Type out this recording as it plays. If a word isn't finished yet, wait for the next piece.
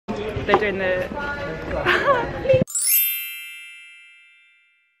They're doing the...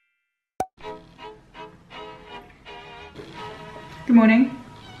 Good morning.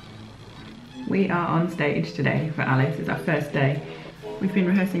 We are on stage today for Alice. It's our first day. We've been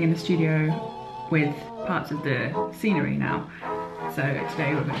rehearsing in the studio with parts of the scenery now. So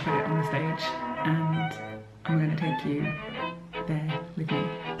today we're going to put it on the stage and I'm going to take you there with me.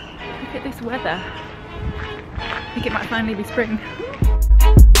 Look at this weather. I think it might finally be spring.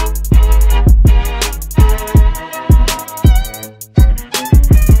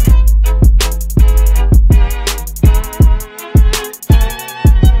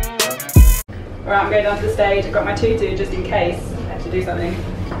 Alright, I'm going down to the stage. I've got my tutu just in case I have to do something.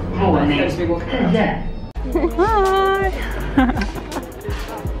 I'm just be walking around. Yeah. Hi!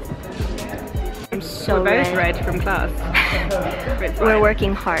 I'm so We're both red from class. We're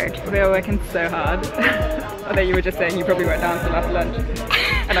working hard. We are working so hard. Although you were just saying you probably won't dance till after lunch.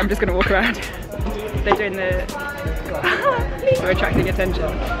 And I'm just going to walk around. They're doing the... We're attracting attention.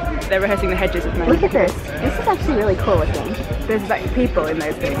 They're rehearsing the hedges at the moment. Look at this. This is actually really cool looking. There's like people in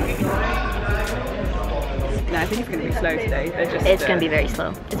those things. No, I think it's going to be slow today. They're just, It's going to be very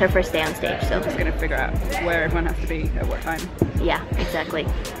slow. It's our first day on stage, so. We're just going to figure out where everyone has to be at what time. Yeah, exactly.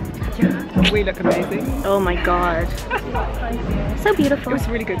 We look amazing. Oh my god. So beautiful. It was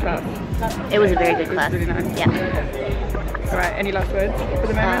a really good class. It was a very good class. It was really nice. Yeah. Alright, any last words for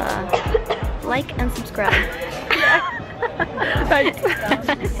the moment? Like and subscribe. Thanks.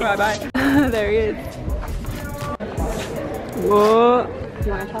 Bye bye. There he is. Whoa. Do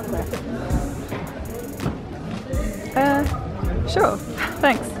you want a chocolate? Sure.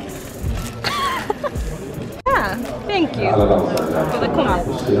 Thanks. Yeah, thank you for the comment.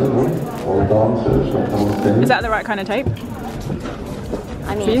 Is that the right kind of tape?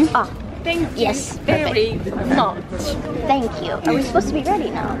 I mean, Thank you yes, very much. thank you. Are we supposed to be ready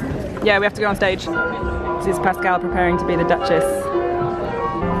now? Yeah, we have to go on stage. This is Pascal preparing to be the Duchess.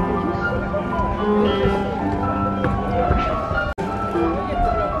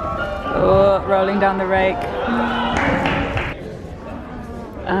 Oh, rolling down the rake.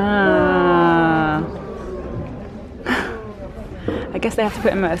 Ah. I guess they have to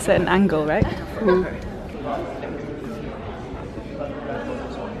put him at a certain angle, right? Mm.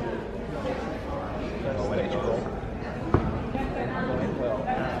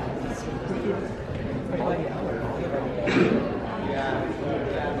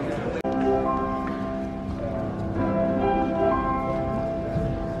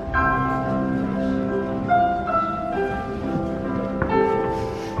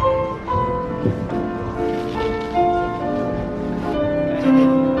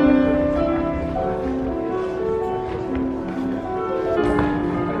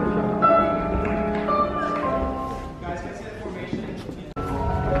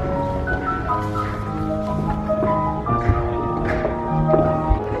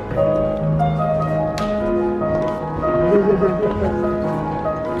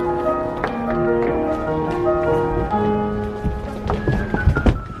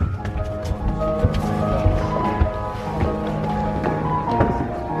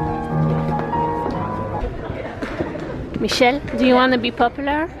 Michelle, do you want to be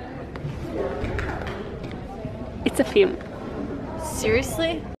popular? It's a film.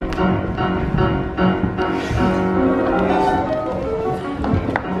 Seriously?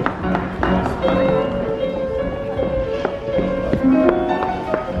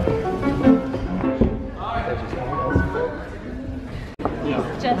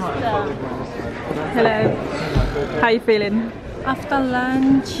 Hello. How are you feeling? After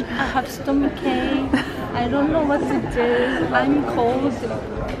lunch, I have stomachache. I don't know what to do. I'm cold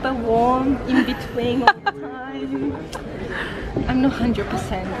but warm in between all the time. I'm not 100%.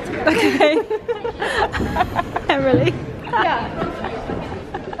 Okay. Emily? Yeah.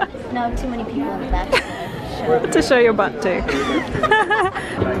 No, too many people in the back. To show your butt too.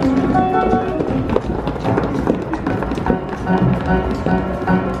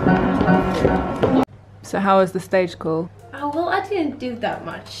 So how was the stage call? Oh, well, I didn't do that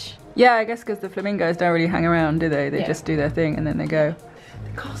much. Yeah, I guess because the flamingos don't really hang around, do they? They Yeah. just do their thing and then they go.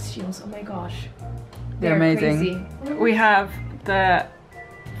 The costumes, oh my gosh. They're amazing. Crazy. We have the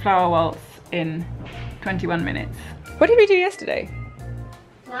flower waltz in 21 minutes. What did we do yesterday?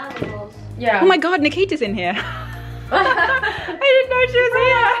 Yeah. Oh my god, Nikita's in here. I didn't know she was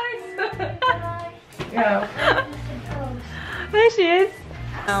here. Yeah. There she is.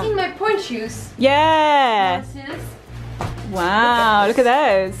 See my point shoes. Yeah. Glasses. Wow, look at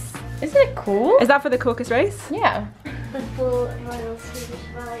those. Isn't it cool? Is that for the caucus race? Yeah. The full Royal Swedish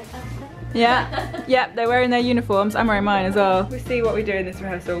Ballet outfit. Yeah, yep, they're wearing their uniforms. I'm wearing mine as well. We'll see what we do in this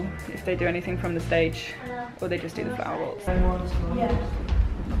rehearsal, if they do anything from the stage, or they just do the flower waltz. Yeah.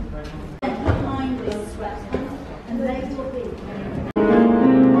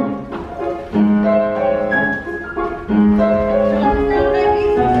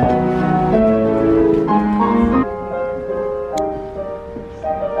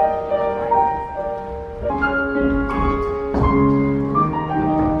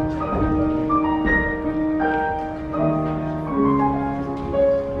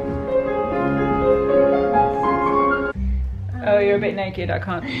 Oh, you're a bit naked, I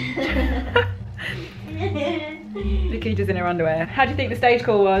can't. Nikita's in her underwear. How do you think the stage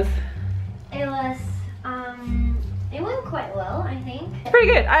call was? It was, it went quite well, I think. Pretty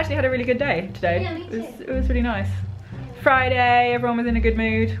good. I actually had a really good day today. Yeah, me too. It was really nice. Friday, everyone was in a good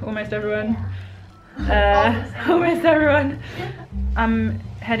mood. Almost everyone. Almost everyone. I'm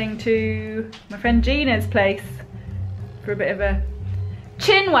heading to my friend Gina's place for a bit of a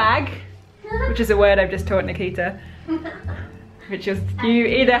chin wag, which is a word I've just taught Nikita. Which is you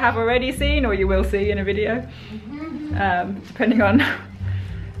either have already seen or you will see in a video, depending on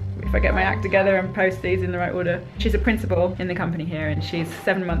if I get my act together and post these in the right order. She's a principal in the company here and she's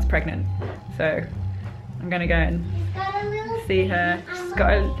 7 months pregnant, so I'm gonna go and see her. She's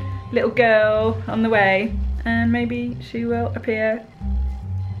got a little girl on the way and maybe she will appear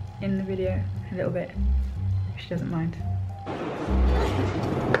in the video a little bit if she doesn't mind.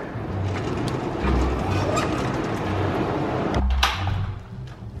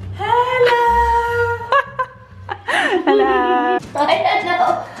 Hello! I don't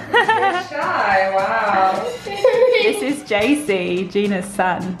know. You're shy, wow. This is JC, Gina's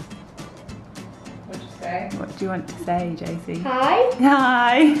son. What'd you say? What do you want to say, JC? Hi.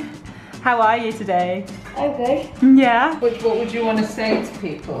 Hi! How are you today? I'm good. Yeah? What would you want to say to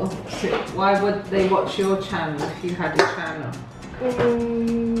people? Why would they watch your channel if you had a channel?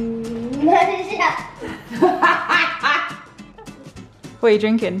 What are you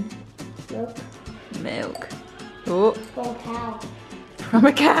drinking? Milk. Milk. Oh, From a cow. from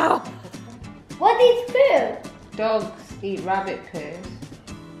a cow. What is food? Dogs eat rabbit poos.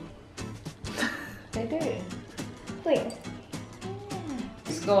 They do. Where?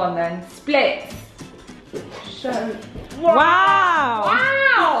 Let's go on then. Split. Show. Wow!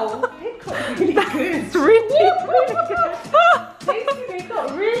 Wow! They got really good. It's really They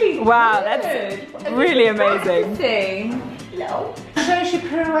got really Wow, good. that's really amazing. Thing. No. Shows you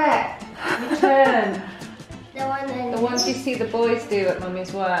pirouette. You turn. The one that. The ones you see the boys do at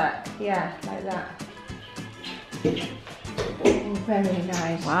mummy's work. Yeah, like that. Oh, very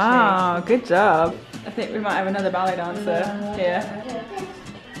nice. Wow, good job. I think we might have another ballet dancer here.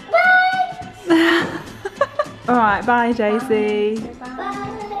 Bye. Alright, bye JC.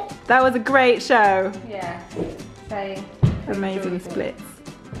 Bye. That was a great show. Yeah. Say. Amazing splits.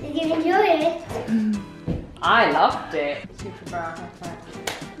 Did you enjoy it? I loved it. Super brown, high five.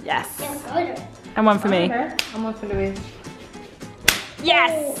 Yes. Yes, order. And one for me. Okay. I'm one for Louise.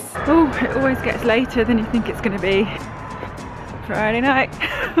 Yes! Oh, it always gets later than you think it's going to be. Friday night.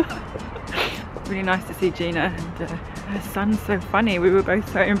 Really nice to see Gina, and her son's so funny. We were both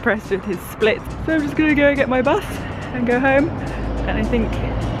so impressed with his splits. So I'm just going to go get my bus and go home. And I think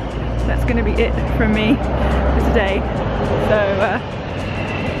that's going to be it from me for today. So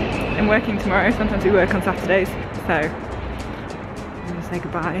I'm working tomorrow. Sometimes we work on Saturdays. So I'm going to say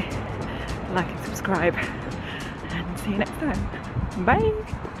goodbye, like and subscribe, and see you next time. Bye!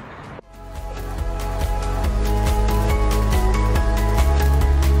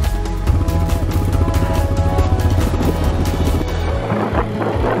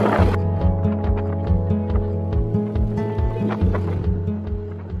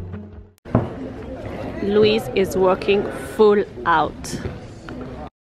 Louise is working full out.